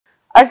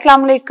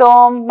Assalamu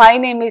alaikum, my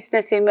name is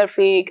Naseem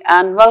Rafiq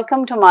and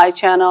welcome to my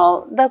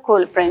channel, The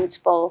Cool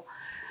Principal.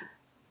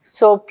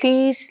 So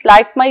please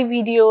like my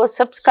video,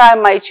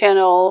 subscribe my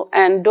channel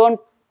and don't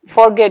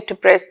forget to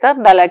press the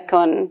bell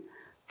icon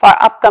for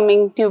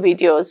upcoming new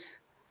videos.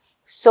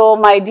 So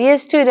my dear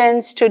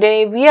students,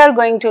 today we are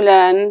going to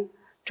learn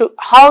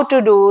how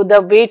to do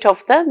the weight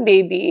of the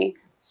baby,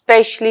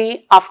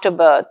 especially after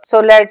birth.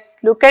 So let's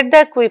look at the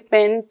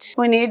equipment.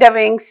 We need a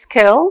weighing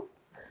scale,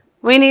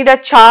 we need a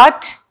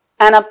chart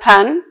and a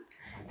pen,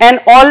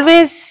 and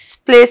always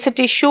place a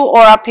tissue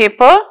or a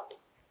paper.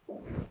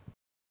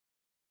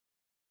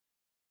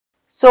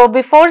 So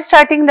before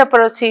starting the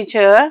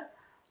procedure,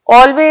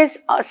 always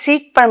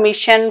seek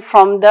permission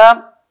from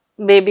the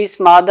baby's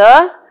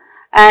mother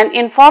and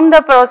inform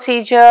the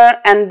procedure,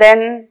 and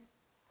then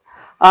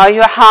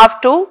you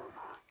have to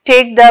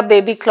take the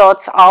baby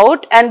clothes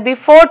out, and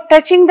before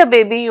touching the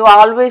baby you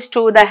always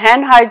do the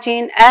hand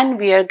hygiene and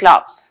wear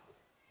gloves.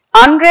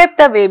 Unwrap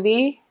the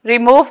baby,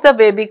 remove the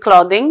baby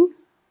clothing,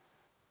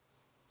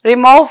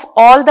 remove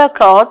all the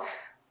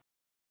clothes,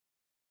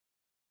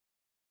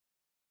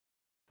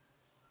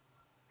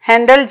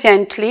 handle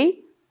gently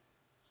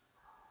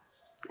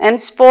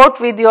and support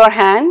with your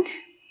hand.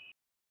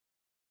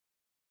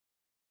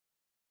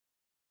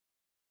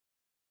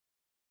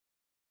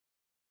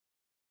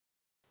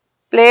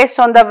 Place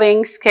on the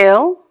weighing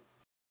scale.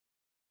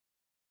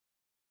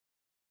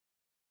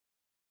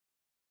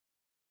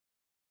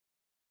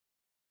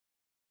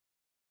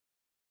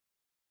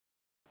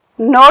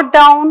 Note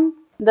down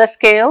the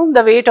scale,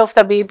 the weight of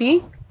the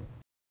baby.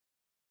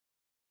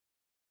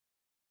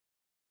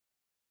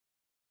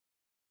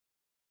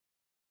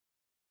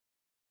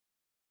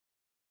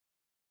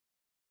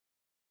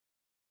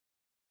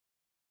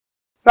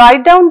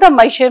 Write down the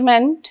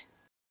measurement